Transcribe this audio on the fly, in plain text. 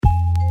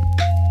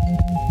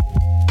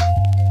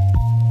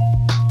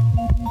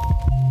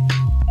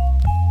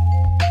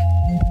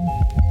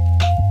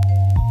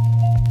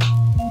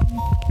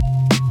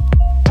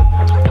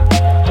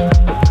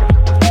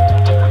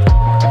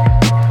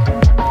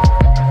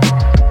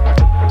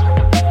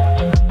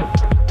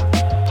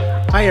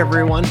Hi,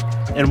 everyone,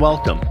 and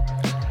welcome.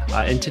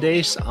 In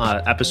today's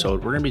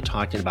episode, we're going to be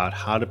talking about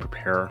how to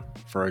prepare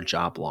for a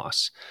job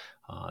loss.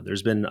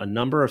 There's been a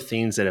number of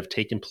things that have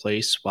taken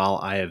place while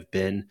I have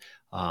been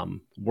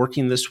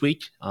working this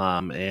week,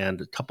 and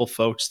a couple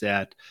folks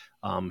that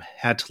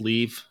had to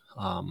leave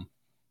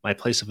my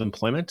place of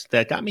employment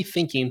that got me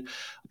thinking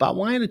about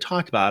wanting to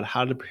talk about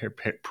how to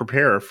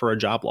prepare for a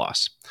job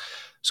loss.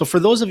 So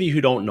for those of you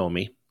who don't know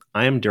me,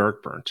 I am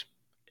Derek Burnt,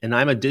 and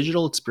I'm a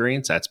digital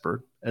experience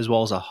expert, as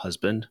well as a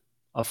husband,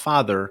 a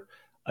father,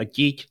 a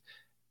geek,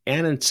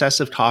 and an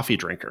excessive coffee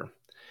drinker.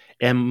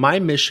 And my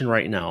mission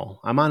right now,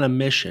 I'm on a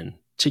mission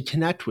to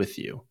connect with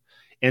you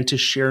and to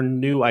share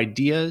new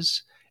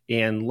ideas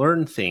and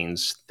learn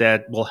things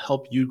that will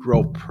help you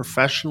grow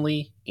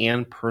professionally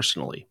and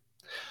personally.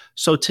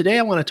 So today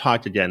I want to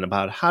talk again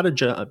about how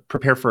to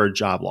prepare for a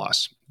job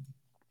loss.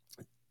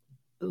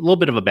 A little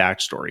bit of a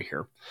backstory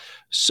here.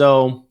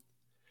 So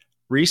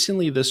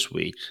recently this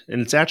week,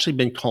 and it's actually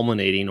been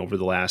culminating over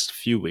the last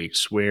few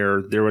weeks,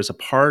 where there was a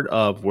part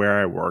of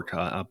where I work,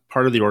 a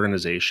part of the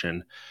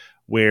organization,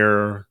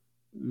 where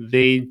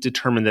they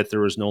determined that there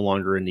was no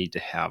longer a need to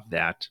have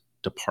that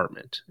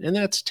department. And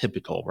that's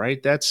typical,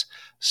 right? That's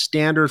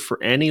standard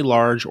for any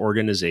large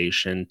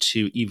organization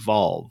to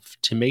evolve,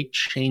 to make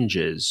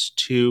changes,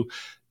 to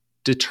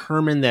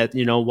determine that,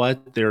 you know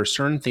what, there are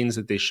certain things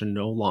that they should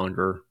no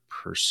longer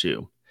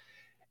pursue.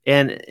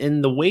 And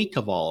in the wake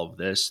of all of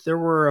this, there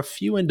were a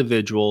few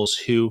individuals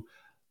who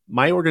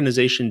my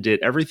organization did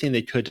everything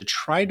they could to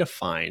try to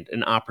find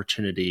an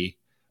opportunity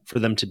for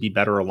them to be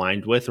better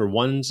aligned with, or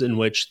ones in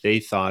which they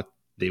thought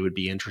they would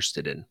be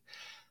interested in.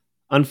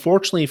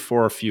 Unfortunately,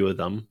 for a few of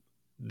them,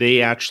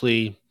 they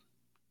actually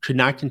could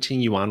not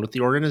continue on with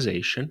the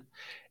organization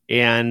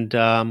and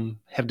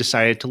have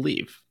decided to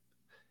leave.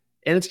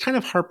 And it's kind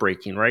of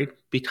heartbreaking, right?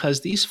 Because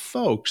these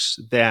folks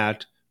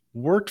that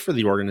worked for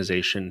the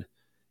organization,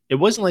 it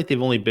wasn't like they've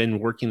only been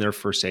working there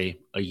for, say,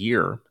 a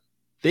year.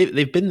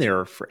 They've been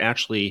there for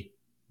actually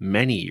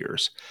many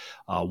years.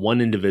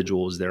 One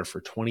individual is there for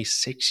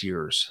 26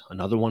 years,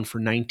 another one for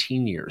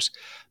 19 years.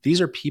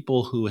 These are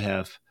people who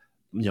have,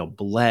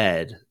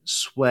 bled,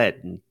 sweat,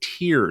 and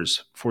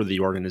tears for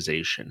the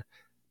organization.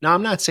 Now,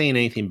 I'm not saying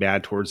anything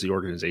bad towards the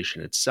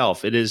organization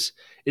itself. It is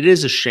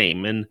a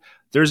shame, and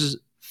there's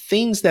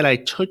things that I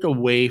took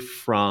away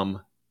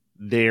from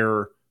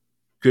their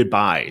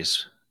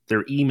goodbyes,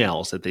 their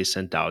emails that they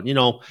sent out.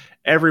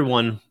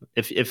 Everyone,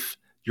 if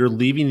you're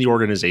leaving the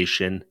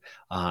organization,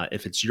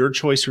 if it's your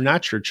choice or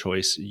not your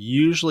choice,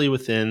 usually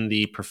within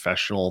the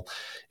professional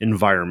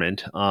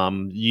environment,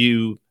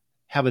 you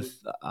have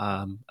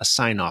a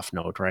sign-off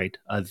note, right?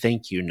 A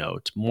thank you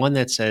note, one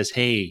that says,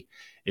 "Hey,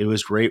 it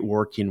was great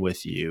working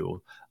with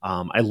you.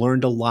 I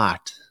learned a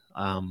lot.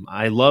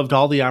 I loved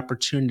all the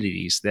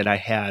opportunities that I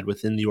had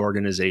within the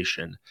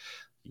organization."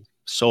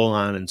 So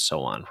on and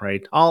so on,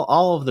 right?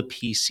 All of the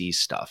PC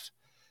stuff.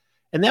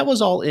 And that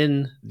was all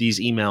in these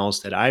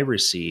emails that I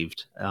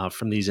received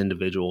from these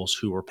individuals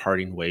who were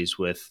parting ways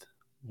with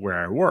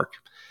where I work.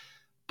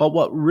 But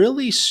what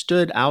really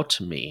stood out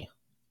to me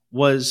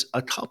was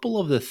a couple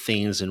of the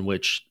things in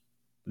which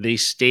they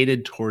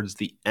stated towards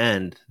the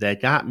end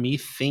that got me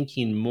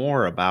thinking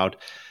more about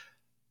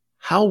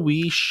how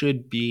we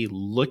should be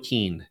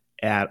looking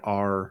at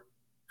our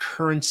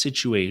current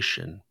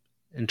situation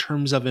in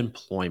terms of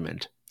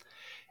employment,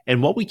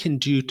 and what we can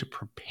do to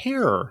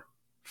prepare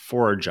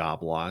for a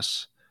job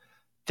loss,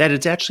 that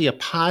it's actually a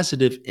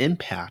positive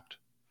impact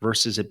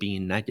versus it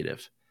being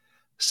negative.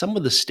 Some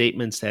of the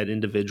statements that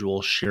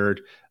individuals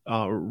shared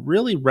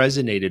really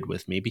resonated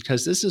with me,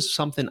 because this is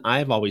something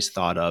I've always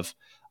thought of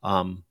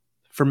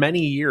for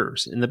many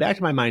years, in the back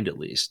of my mind at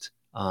least,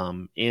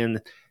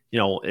 and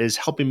is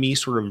helping me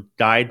sort of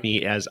guide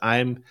me as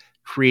I'm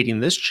creating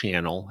this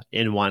channel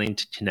and wanting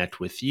to connect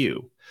with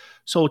you.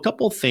 So a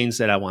couple of things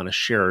that I want to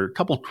share, a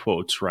couple of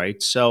quotes,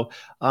 right? So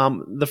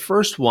the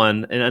first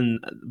one, and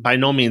by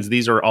no means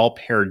these are all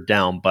pared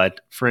down,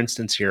 but for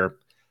instance here,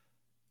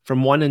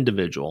 from one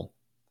individual: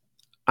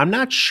 "I'm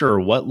not sure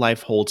what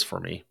life holds for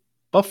me,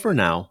 but for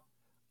now,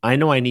 I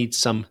know I need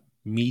some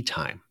me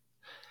time.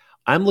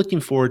 I'm looking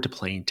forward to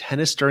playing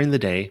tennis during the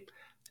day,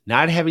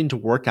 not having to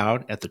work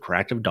out at the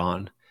crack of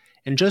dawn,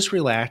 and just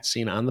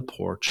relaxing on the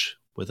porch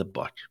with a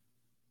book."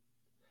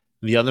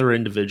 The other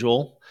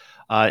individual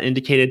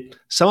indicated,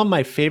 "Some of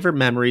my favorite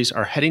memories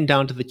are heading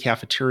down to the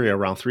cafeteria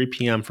around 3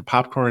 p.m. for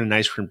popcorn and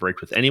ice cream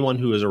break with anyone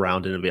who is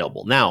around and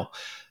available." Now,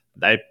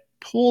 I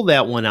pull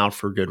that one out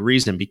for good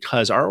reason,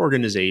 because our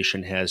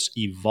organization has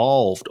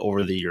evolved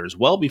over the years,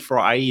 well before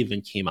I even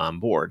came on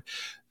board.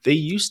 They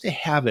used to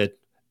have it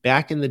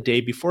back in the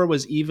day, before it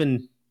was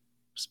even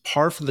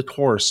par for the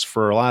course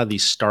for a lot of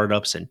these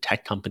startups and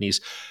tech companies,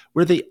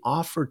 where they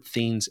offered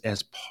things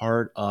as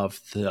part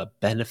of the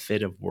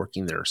benefit of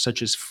working there,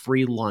 such as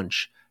free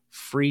lunch,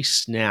 free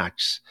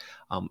snacks,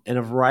 and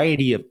a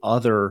variety of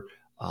other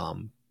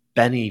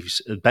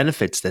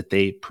benefits that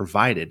they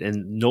provided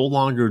and no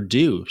longer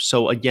do.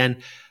 So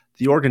again,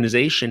 the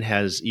organization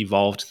has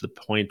evolved to the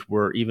point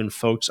where even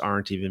folks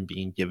aren't even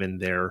being given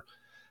their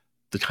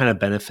the kind of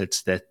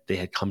benefits that they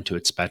had come to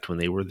expect when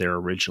they were there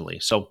originally.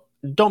 So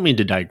don't mean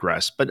to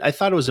digress, but I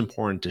thought it was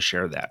important to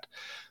share that.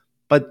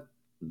 But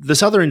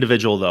this other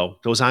individual, though,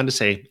 goes on to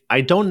say,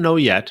 I don't know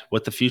yet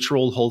what the future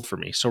will hold for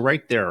me. So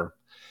right there,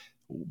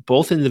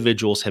 both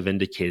individuals have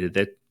indicated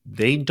that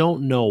they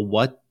don't know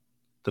what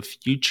the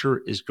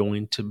future is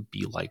going to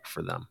be like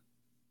for them.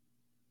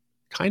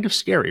 Kind of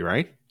scary,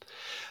 right?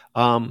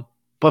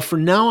 But for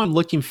now, I'm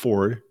looking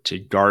forward to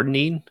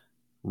gardening,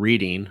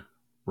 reading,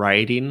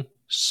 writing,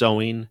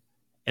 sewing,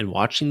 and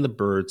watching the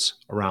birds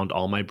around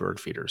all my bird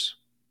feeders.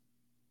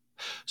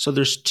 So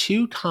there's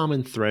two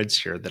common threads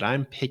here that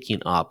I'm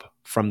picking up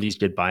from these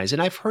goodbyes.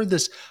 And I've heard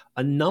this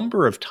a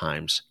number of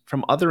times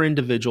from other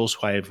individuals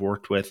who I have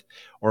worked with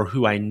or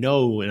who I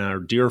know and are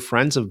dear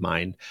friends of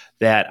mine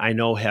that I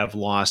know have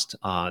lost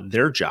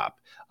their job,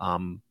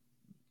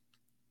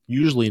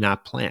 usually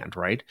not planned,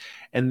 right?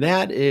 And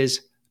that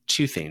is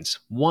two things.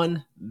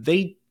 One,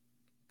 they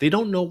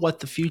don't know what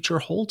the future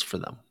holds for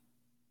them,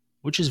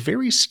 which is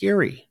very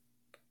scary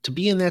to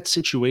be in that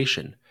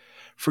situation.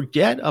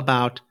 Forget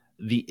about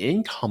the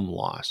income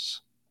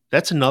loss.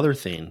 That's another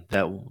thing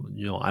that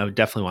I would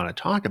definitely want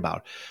to talk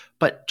about.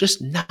 But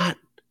just not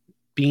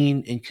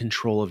being in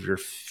control of your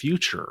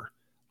future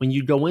when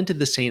you go into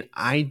this saying,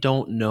 I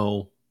don't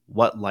know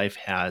what life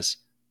has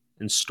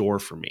in store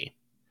for me.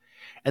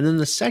 And then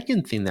the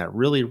second thing that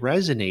really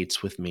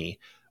resonates with me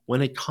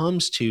when it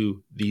comes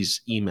to these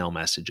email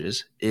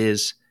messages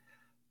is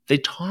they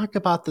talk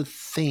about the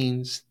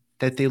things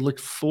that they look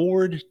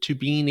forward to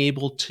being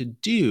able to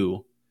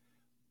do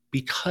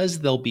because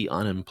they'll be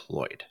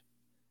unemployed,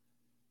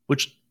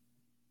 which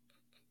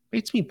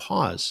makes me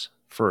pause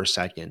for a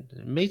second.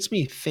 It makes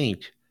me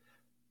think,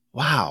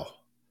 wow,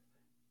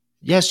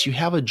 yes, you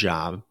have a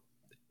job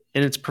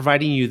and it's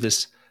providing you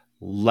this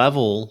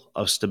level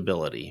of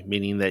stability,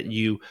 meaning that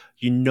you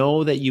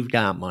know that you've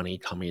got money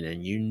coming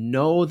in, you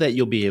know that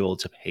you'll be able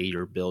to pay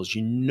your bills,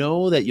 you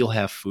know that you'll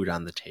have food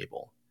on the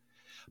table.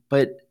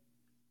 But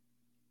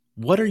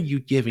what are you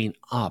giving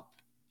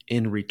up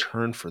in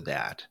return for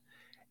that?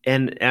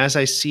 And as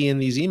I see in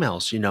these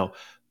emails,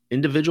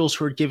 individuals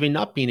who are giving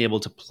up being able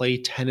to play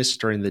tennis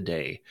during the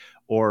day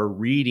or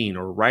reading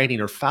or writing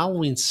or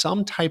following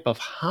some type of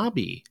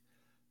hobby,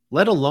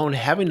 let alone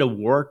having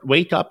to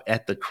wake up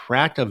at the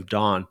crack of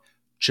dawn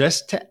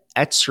just to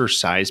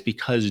exercise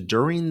because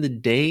during the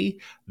day,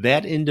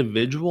 that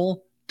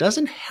individual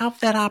doesn't have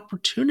that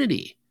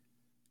opportunity.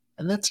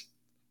 And that's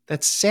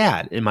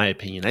sad, in my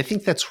opinion. I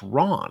think that's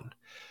wrong.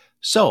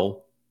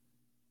 So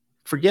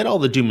forget all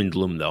the doom and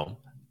gloom, though.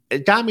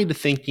 It got me to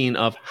thinking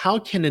of how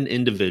can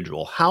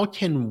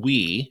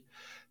we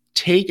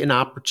take an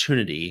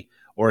opportunity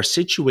or a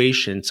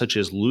situation such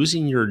as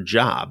losing your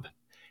job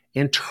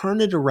and turn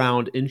it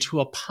around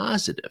into a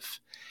positive?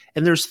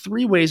 And there's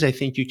three ways I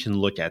think you can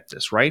look at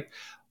this, right?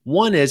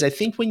 One is, I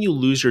think when you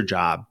lose your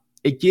job,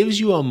 it gives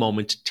you a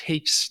moment to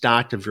take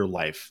stock of your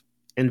life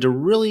and to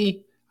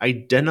really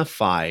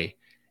identify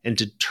and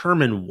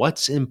determine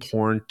what's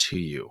important to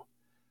you.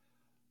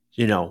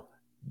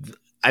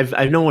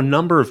 I know a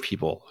number of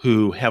people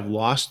who have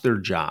lost their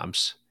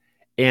jobs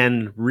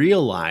and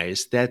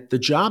realized that the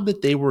job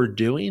that they were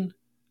doing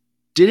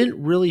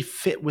didn't really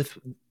fit with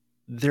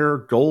their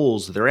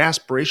goals, their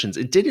aspirations.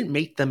 It didn't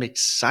make them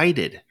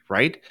excited,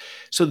 right?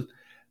 So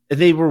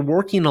they were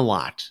working a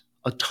lot,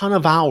 a ton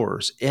of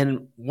hours.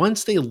 And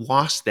once they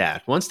lost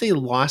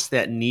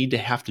that need to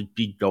have to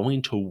be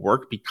going to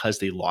work because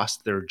they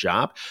lost their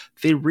job,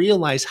 they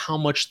realized how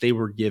much they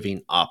were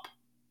giving up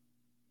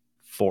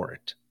for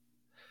it.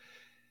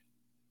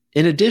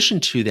 In addition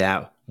to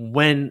that,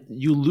 when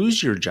you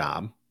lose your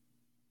job,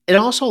 it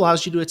also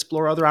allows you to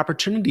explore other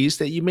opportunities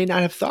that you may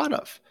not have thought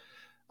of.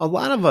 A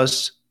lot of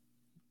us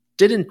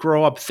didn't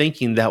grow up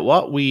thinking that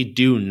what we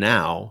do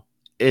now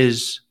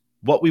is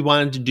what we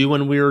wanted to do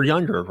when we were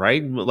younger,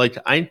 right? Like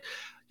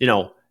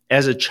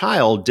as a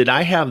child, did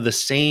I have the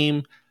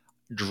same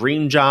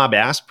dream job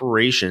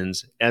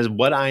aspirations as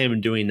what I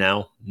am doing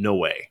now? No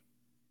way.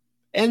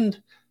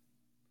 And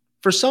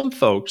for some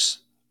folks,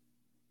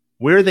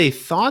 where they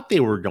thought they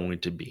were going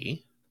to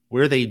be,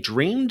 where they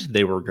dreamed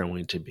they were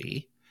going to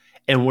be,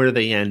 and where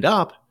they end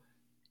up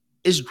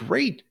is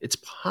great. It's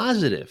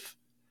positive.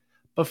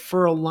 But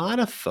for a lot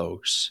of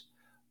folks,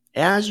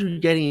 as you're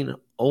getting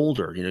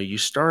older, you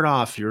start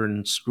off, you're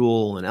in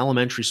school, in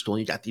elementary school, and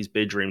you got these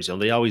big dreams.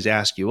 They always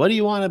ask you, what do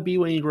you want to be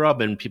when you grow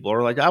up? And people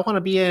are like, I want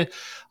to be a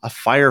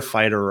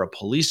firefighter or a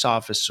police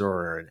officer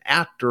or an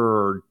actor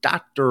or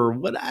doctor or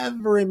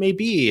whatever it may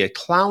be, a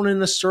clown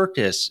in a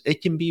circus.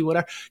 It can be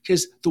whatever,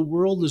 because the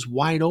world is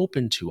wide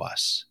open to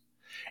us.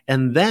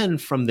 And then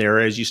from there,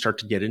 as you start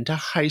to get into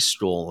high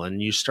school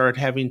and you start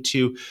having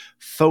to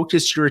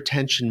focus your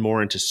attention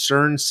more into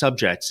certain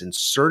subjects and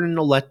certain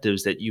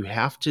electives that you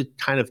have to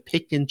kind of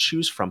pick and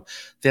choose from,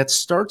 that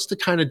starts to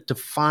kind of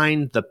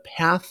define the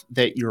path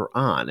that you're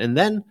on. And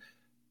then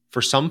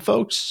for some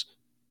folks,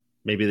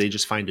 maybe they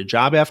just find a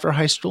job after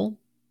high school.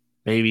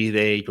 Maybe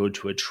they go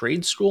to a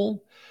trade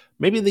school.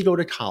 Maybe they go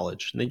to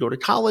college. And they go to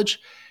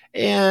college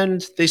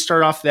And they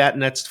start off that,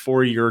 and that's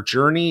 4-year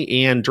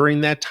journey. And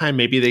during that time,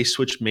 maybe they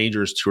switch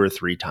majors 2 or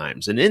 3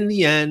 times. And in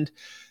the end,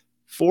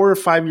 4 or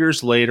 5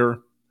 years later,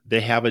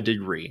 they have a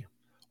degree.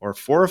 Or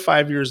 4 or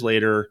 5 years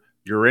later,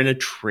 you're in a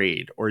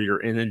trade or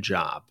you're in a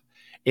job.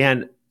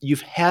 And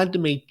you've had to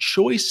make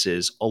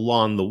choices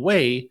along the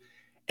way.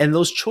 And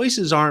those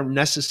choices aren't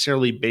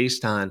necessarily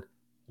based on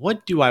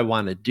what do I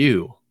want to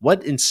do?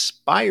 What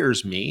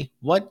inspires me?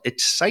 What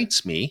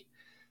excites me?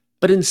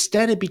 But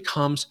instead, it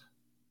becomes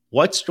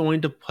what's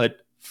going to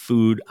put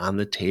food on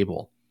the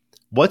table?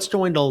 What's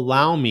going to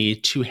allow me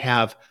to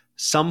have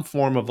some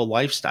form of a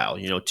lifestyle,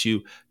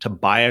 to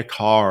buy a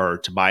car,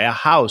 to buy a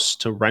house,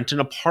 to rent an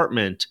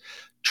apartment,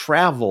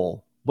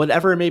 travel,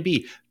 whatever it may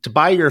be, to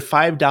buy your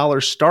 $5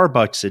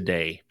 Starbucks a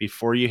day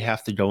before you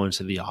have to go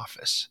into the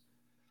office.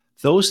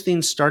 Those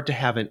things start to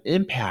have an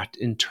impact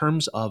in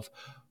terms of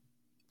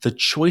the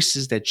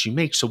choices that you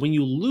make. So when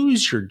you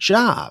lose your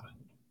job,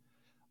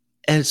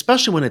 and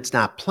especially when it's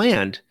not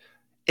planned,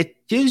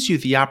 it gives you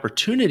the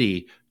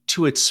opportunity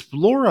to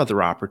explore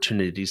other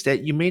opportunities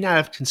that you may not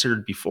have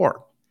considered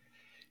before.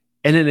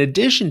 And in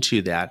addition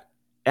to that,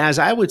 as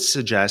I would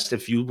suggest,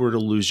 if you were to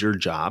lose your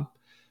job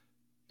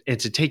and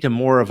to take a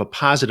more of a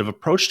positive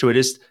approach to it,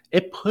 is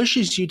it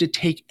pushes you to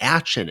take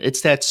action.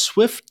 It's that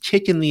swift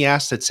kick in the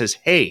ass that says,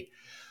 hey,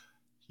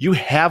 you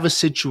have a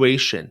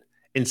situation.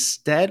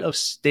 Instead of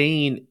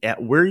staying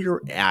at where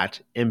you're at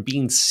and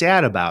being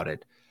sad about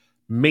it,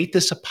 make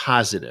this a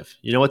positive.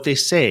 You know what they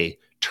say?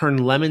 Turn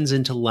lemons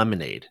into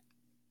lemonade.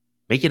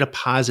 Make it a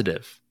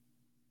positive.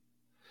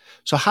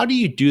 So how do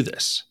you do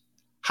this?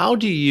 How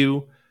do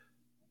you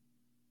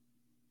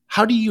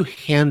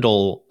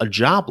handle a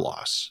job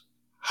loss?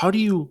 How do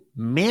you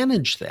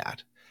manage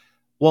that?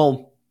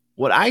 Well,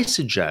 what I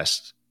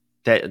suggest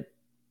that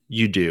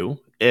you do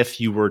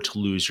if you were to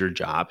lose your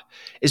job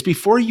is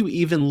before you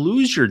even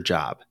lose your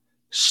job,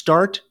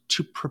 start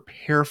to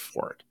prepare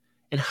for it.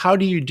 And how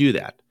do you do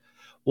that?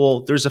 Well,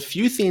 there's a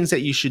few things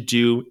that you should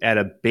do at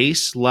a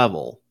base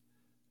level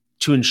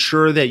to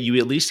ensure that you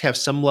at least have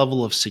some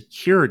level of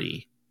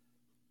security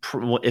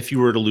if you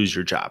were to lose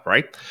your job,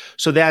 right?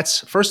 So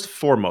that's first and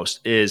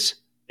foremost is,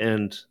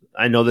 and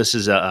I know this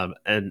is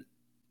an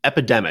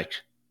epidemic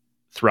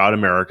throughout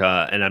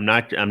America, and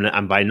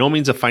I'm by no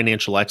means a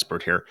financial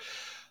expert here,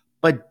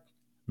 but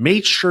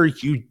make sure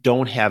you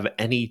don't have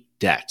any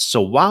debt.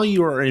 So while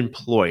you are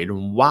employed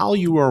and while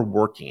you are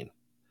working,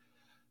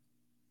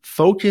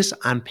 focus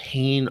on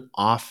paying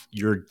off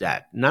your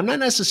debt. And I'm not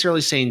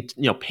necessarily saying,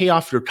 pay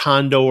off your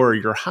condo or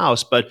your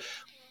house, but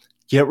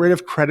get rid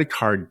of credit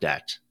card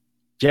debt.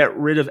 Get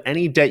rid of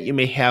any debt you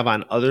may have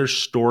on other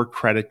store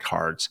credit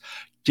cards.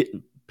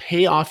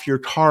 Pay off your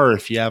car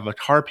if you have a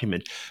car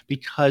payment,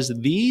 because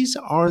these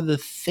are the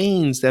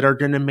things that are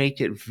going to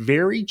make it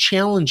very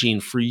challenging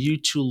for you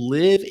to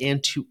live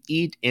and to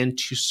eat and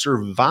to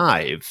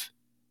survive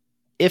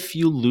if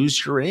you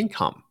lose your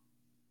income.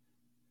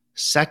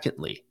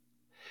 Secondly,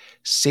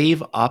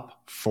 save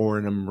up for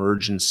an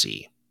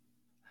emergency.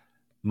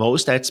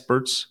 Most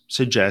experts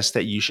suggest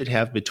that you should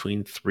have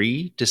between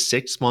 3 to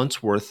 6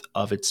 months worth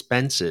of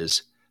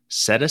expenses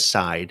set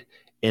aside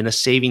in a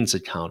savings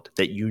account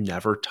that you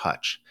never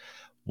touch.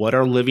 What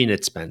are living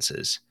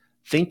expenses?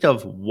 Think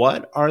of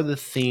what are the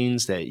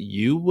things that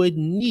you would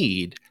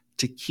need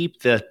to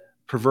keep the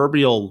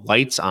proverbial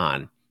lights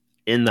on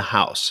in the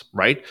house,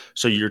 right?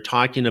 So you're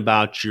talking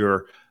about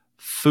your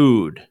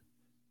food,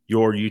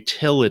 your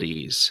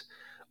utilities,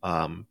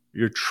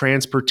 your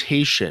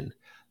transportation.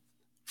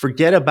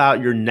 Forget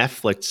about your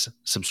Netflix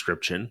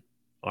subscription,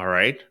 all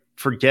right?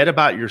 Forget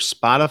about your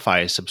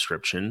Spotify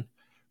subscription.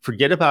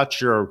 Forget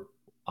about your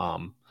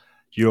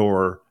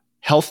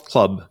health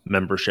club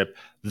membership.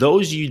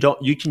 Those you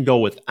can go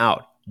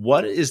without.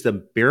 What is the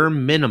bare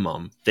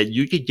minimum that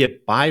you could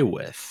get by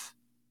with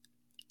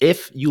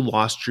if you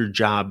lost your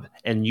job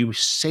and you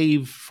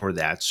save for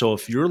that? So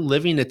if your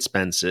living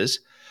expenses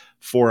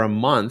for a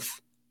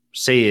month,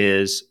 say,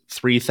 is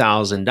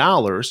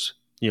 $3,000,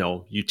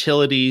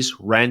 utilities,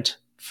 rent,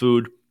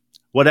 food,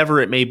 whatever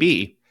it may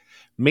be,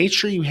 make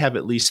sure you have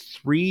at least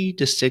 3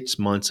 to 6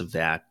 months of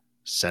that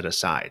set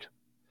aside.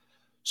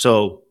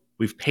 So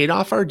we've paid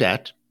off our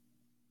debt.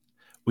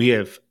 We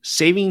have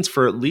savings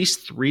for at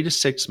least 3 to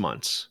 6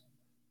 months.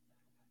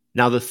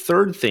 Now, the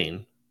third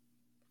thing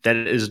that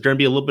is going to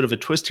be a little bit of a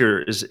twist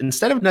here is,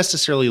 instead of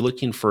necessarily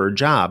looking for a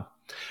job,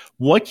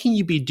 what can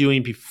you be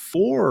doing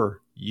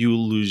before you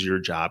lose your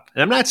job?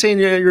 And I'm not saying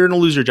you're going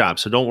to lose your job,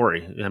 so don't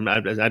worry.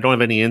 I don't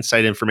have any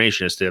inside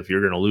information as to if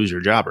you're going to lose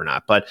your job or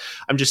not. But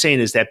I'm just saying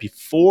is that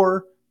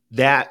before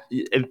that,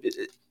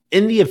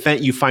 in the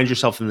event you find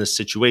yourself in this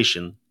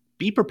situation,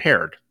 be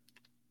prepared.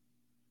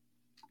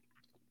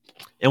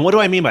 And what do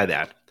I mean by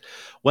that?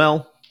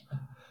 Well,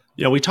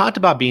 we talked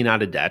about being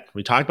out of debt.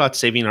 We talked about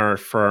saving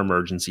for our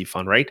emergency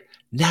fund, right?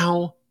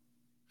 Now,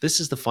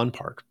 this is the fun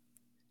part.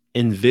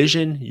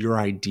 Envision your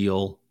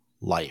ideal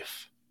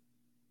life.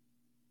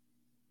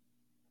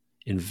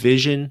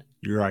 Envision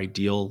your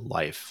ideal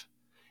life.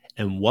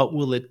 And what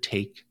will it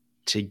take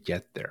to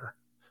get there?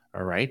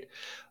 All right.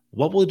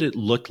 What would it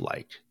look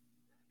like?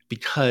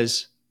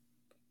 because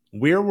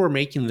where we're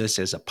making this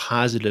as a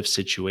positive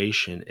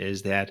situation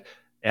is that,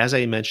 as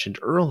I mentioned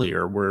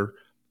earlier,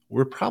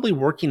 we're probably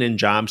working in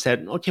jobs that,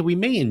 okay, we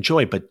may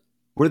enjoy, but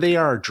were they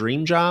our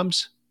dream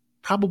jobs?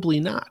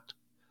 Probably not.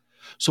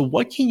 So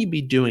what can you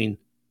be doing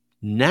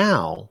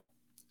now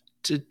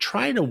to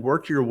try to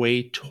work your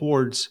way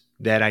towards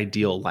that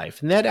ideal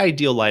life? And that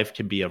ideal life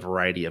can be a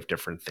variety of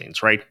different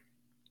things, right?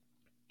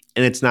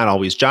 And it's not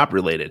always job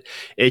related.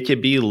 It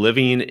could be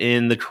living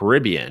in the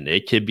Caribbean.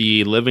 It could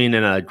be living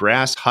in a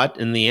grass hut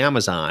in the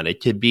Amazon.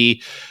 It could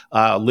be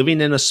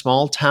living in a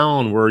small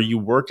town where you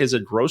work as a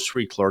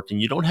grocery clerk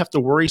and you don't have to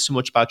worry so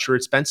much about your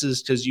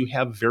expenses because you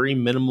have very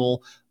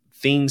minimal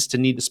things to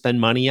need to spend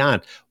money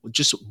on.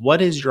 Just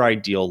what is your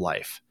ideal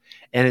life?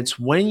 And it's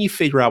when you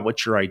figure out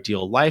what your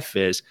ideal life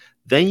is,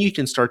 then you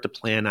can start to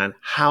plan on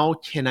how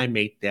can I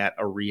make that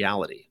a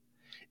reality?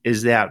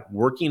 Is that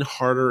working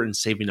harder and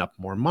saving up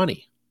more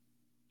money?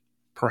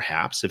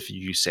 Perhaps if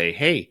you say,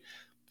 hey,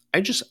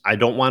 I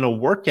don't want to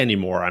work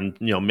anymore.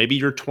 Maybe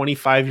you're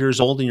 25 years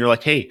old and you're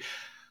like, hey,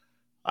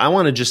 I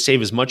want to just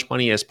save as much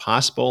money as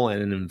possible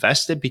and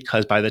invest it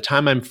because by the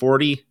time I'm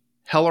 40,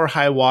 hell or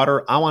high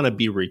water, I want to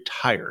be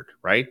retired,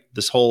 right?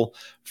 This whole,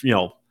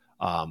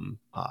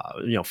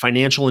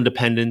 financial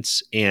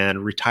independence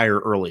and retire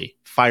early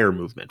fire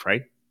movement,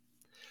 right?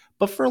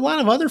 But for a lot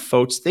of other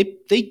folks,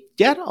 they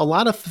get a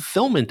lot of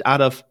fulfillment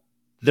out of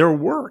their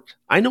work.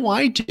 I know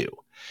I do.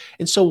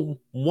 And so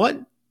what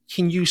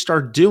can you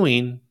start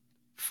doing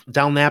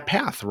down that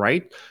path,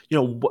 right?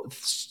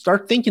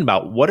 Start thinking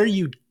about what are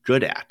you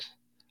good at?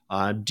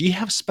 Do you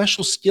have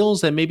special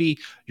skills that maybe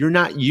you're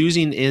not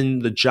using in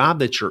the job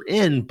that you're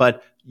in,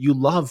 but you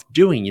love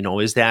doing?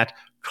 Is that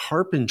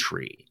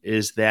carpentry?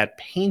 Is that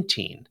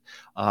painting?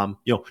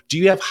 Do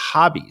you have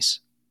hobbies?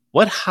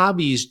 What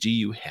hobbies do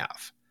you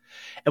have?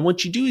 And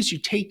what you do is you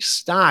take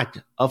stock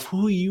of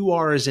who you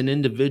are as an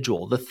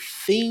individual, the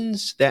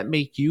things that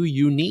make you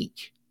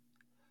unique,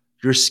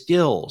 your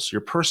skills,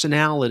 your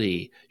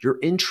personality, your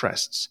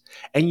interests,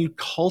 and you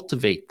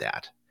cultivate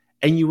that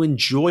and you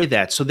enjoy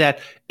that so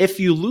that if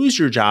you lose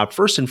your job,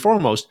 first and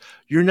foremost,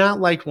 you're not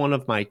like one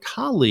of my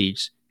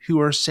colleagues who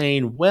are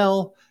saying,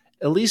 well,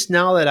 at least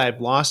now that I've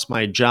lost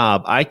my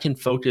job, I can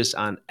focus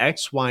on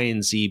X, Y,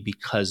 and Z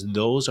because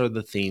those are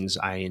the things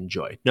I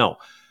enjoy. No,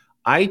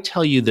 I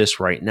tell you this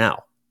right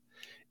now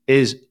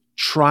is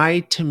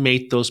try to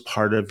make those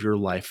part of your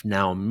life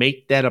now.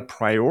 Make that a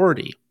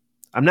priority.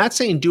 I'm not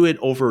saying do it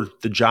over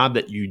the job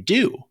that you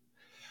do,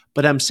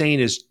 but I'm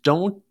saying is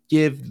don't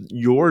give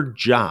your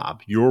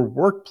job, your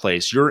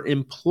workplace, your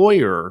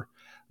employer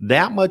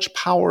that much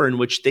power in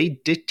which they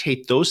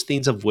dictate those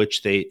things of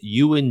which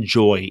you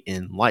enjoy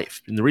in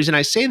life. And the reason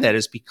I say that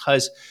is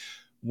because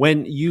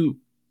when you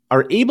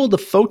are able to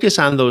focus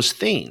on those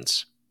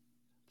things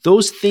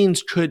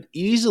could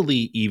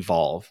easily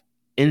evolve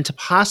into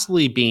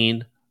possibly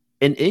being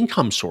an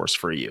income source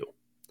for you.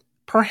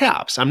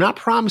 Perhaps. I'm not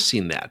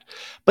promising that.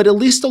 But at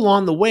least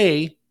along the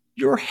way,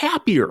 you're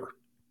happier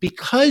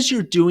because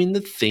you're doing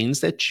the things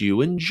that you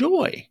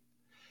enjoy.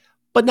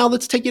 But now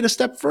let's take it a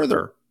step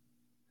further.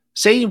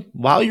 Say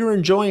while you're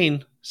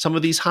enjoying some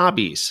of these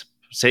hobbies,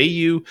 say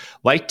you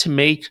like to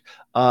make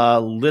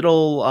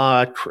little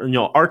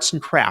arts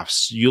and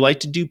crafts. You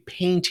like to do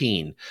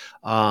painting.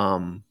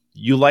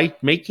 You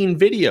like making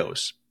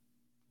videos.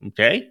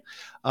 Okay.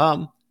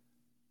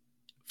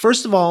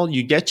 First of all,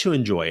 you get to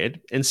enjoy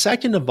it. And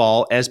second of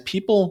all, as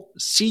people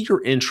see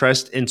your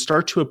interest and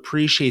start to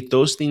appreciate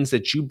those things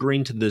that you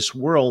bring to this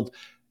world,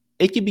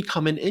 it can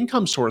become an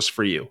income source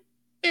for you.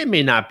 It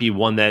may not be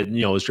one that,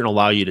 is going to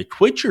allow you to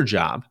quit your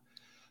job,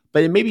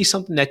 but it may be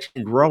something that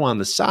can grow on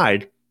the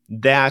side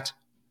that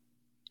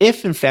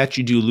if in fact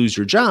you do lose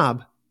your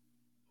job,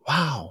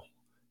 wow,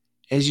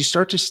 as you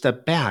start to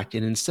step back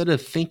and instead of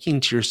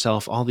thinking to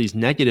yourself all these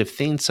negative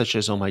things such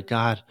as, oh my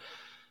God,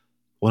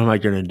 what am I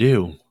going to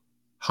do?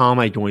 How am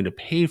I going to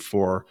pay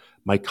for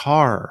my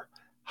car?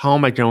 How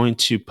am I going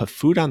to put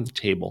food on the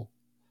table?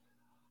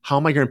 How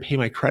am I going to pay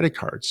my credit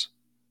cards?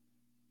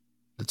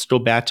 Let's go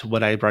back to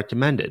what I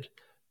recommended.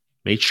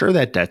 Make sure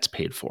that debt's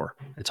paid for.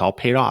 It's all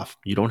paid off.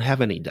 You don't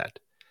have any debt.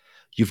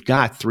 You've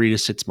got 3 to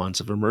 6 months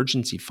of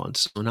emergency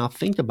funds. So now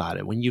think about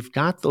it. When you've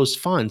got those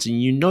funds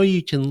and you know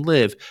you can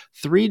live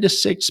 3 to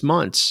 6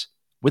 months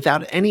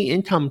without any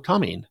income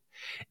coming,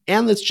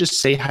 and let's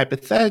just say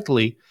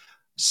hypothetically,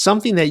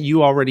 something that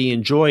you already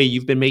enjoy,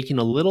 you've been making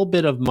a little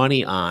bit of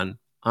money on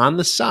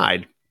the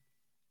side.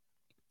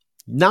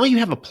 Now you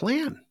have a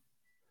plan.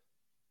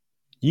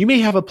 You may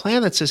have a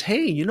plan that says,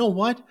 hey, you know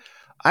what?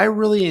 I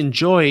really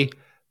enjoy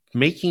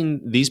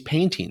making these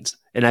paintings.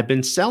 And I've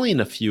been selling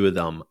a few of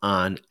them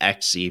on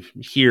Etsy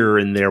here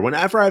and there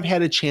whenever I've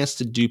had a chance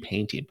to do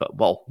painting. But,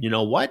 well, you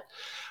know what?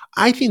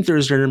 I think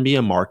there's going to be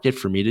a market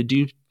for me to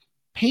do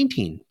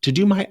painting, to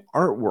do my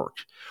artwork.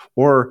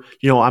 Or,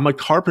 I'm a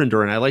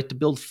carpenter and I like to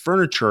build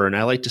furniture and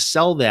I like to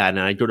sell that. And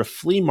I go to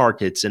flea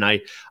markets and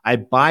I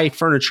buy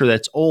furniture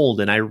that's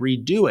old and I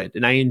redo it.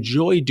 And I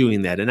enjoy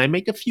doing that. And I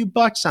make a few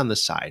bucks on the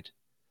side,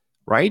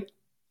 right?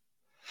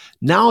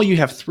 Now you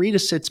have 3 to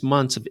 6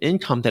 months of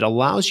income that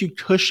allows you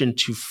cushion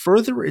to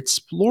further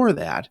explore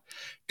that,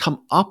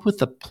 come up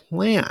with a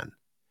plan,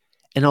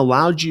 and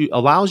allows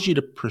you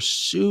to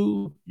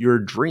pursue your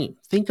dream.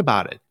 Think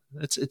about it.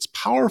 It's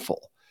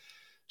powerful.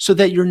 So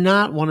that you're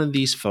not one of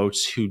these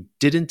folks who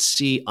didn't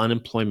see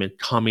unemployment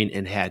coming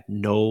and had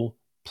no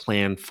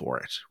plan for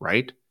it,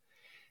 right?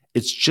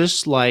 It's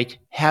just like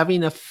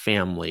having a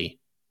family,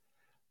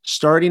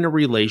 starting a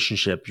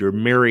relationship, you're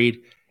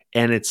married,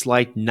 and it's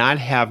like not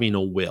having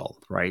a will,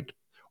 right?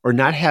 Or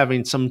not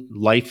having some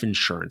life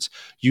insurance.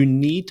 You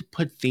need to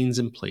put things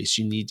in place.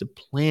 You need to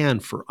plan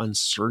for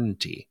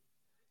uncertainty.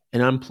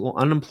 And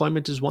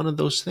unemployment is one of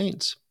those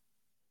things.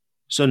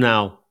 So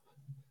now,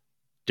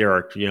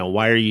 Derek,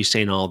 why are you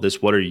saying all this?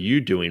 What are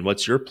you doing?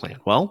 What's your plan?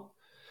 Well,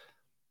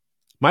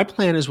 my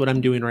plan is what I'm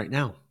doing right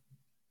now,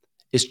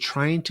 is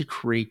trying to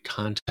create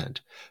content,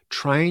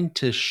 trying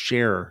to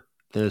share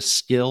the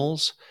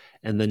skills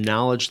and the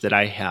knowledge that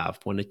I have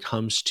when it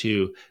comes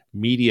to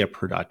media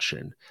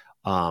production,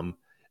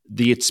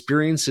 the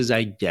experiences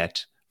I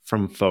get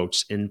from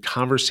folks and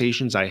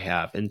conversations I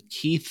have and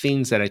key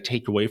things that I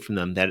take away from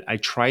them that I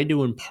try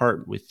to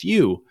impart with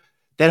you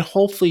that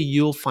hopefully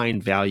you'll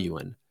find value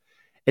in.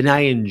 And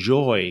I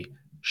enjoy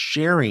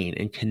sharing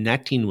and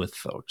connecting with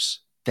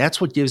folks.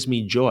 That's what gives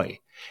me joy.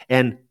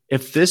 And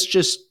if this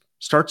just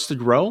starts to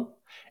grow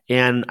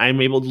and I'm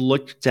able to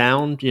look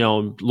down,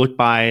 look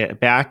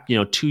back,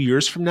 2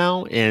 years from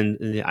now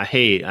and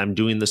hey, I'm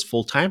doing this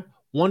full time,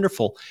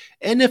 wonderful.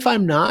 And if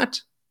I'm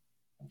not,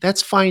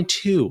 that's fine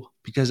too,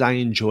 because I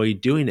enjoy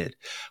doing it.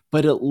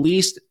 But at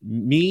least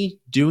me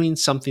doing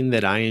something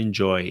that I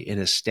enjoy and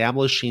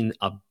establishing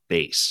a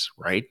base,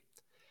 right?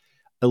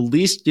 At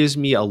least gives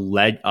me a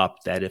leg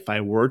up that if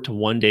I were to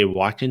one day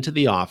walk into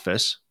the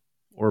office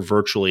or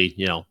virtually,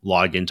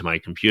 log into my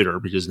computer,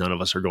 because none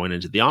of us are going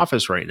into the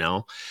office right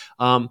now,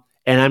 and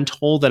I'm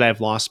told that I've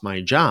lost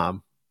my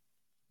job,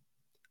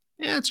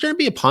 it's going to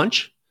be a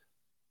punch.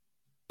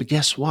 But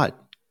guess what?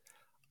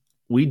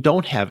 We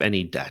don't have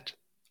any debt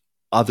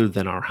other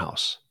than our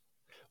house.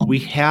 We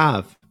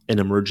have an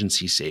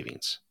emergency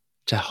savings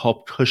to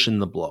help cushion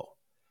the blow.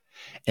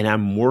 And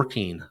I'm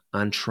working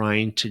on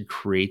trying to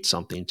create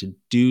something, to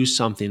do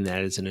something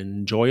that is an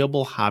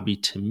enjoyable hobby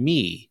to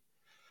me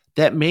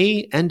that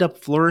may end up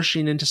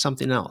flourishing into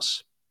something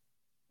else.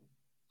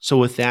 So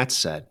with that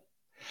said,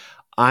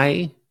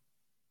 I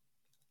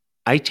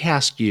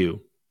task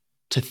you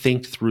to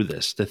think through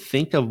this, to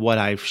think of what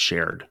I've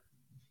shared.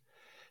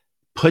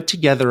 Put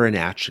together an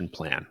action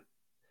plan.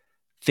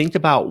 Think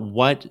about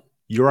what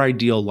your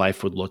ideal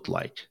life would look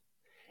like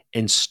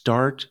and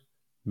start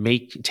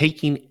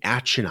taking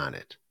action on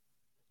it.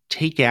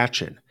 Take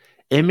action.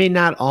 It may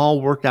not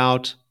all work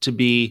out to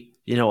be,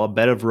 a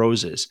bed of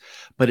roses,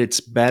 but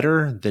it's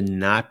better than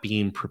not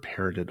being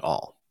prepared at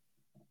all.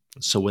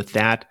 So with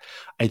that,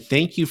 I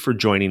thank you for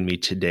joining me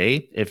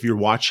today. If you're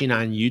watching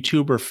on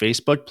YouTube or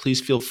Facebook, please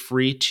feel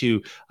free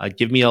to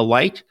give me a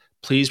like.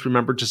 Please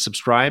remember to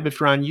subscribe if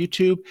you're on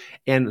YouTube,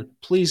 and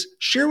please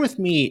share with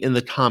me in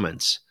the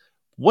comments,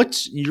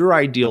 what's your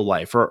ideal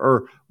life,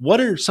 or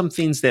what are some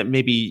things that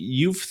maybe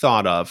you've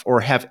thought of or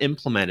have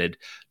implemented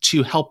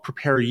to help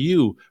prepare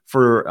you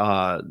for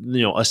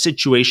a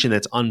situation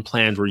that's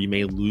unplanned where you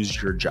may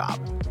lose your job.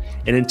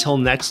 And until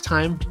next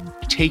time,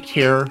 take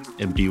care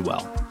and be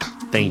well.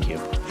 Thank you.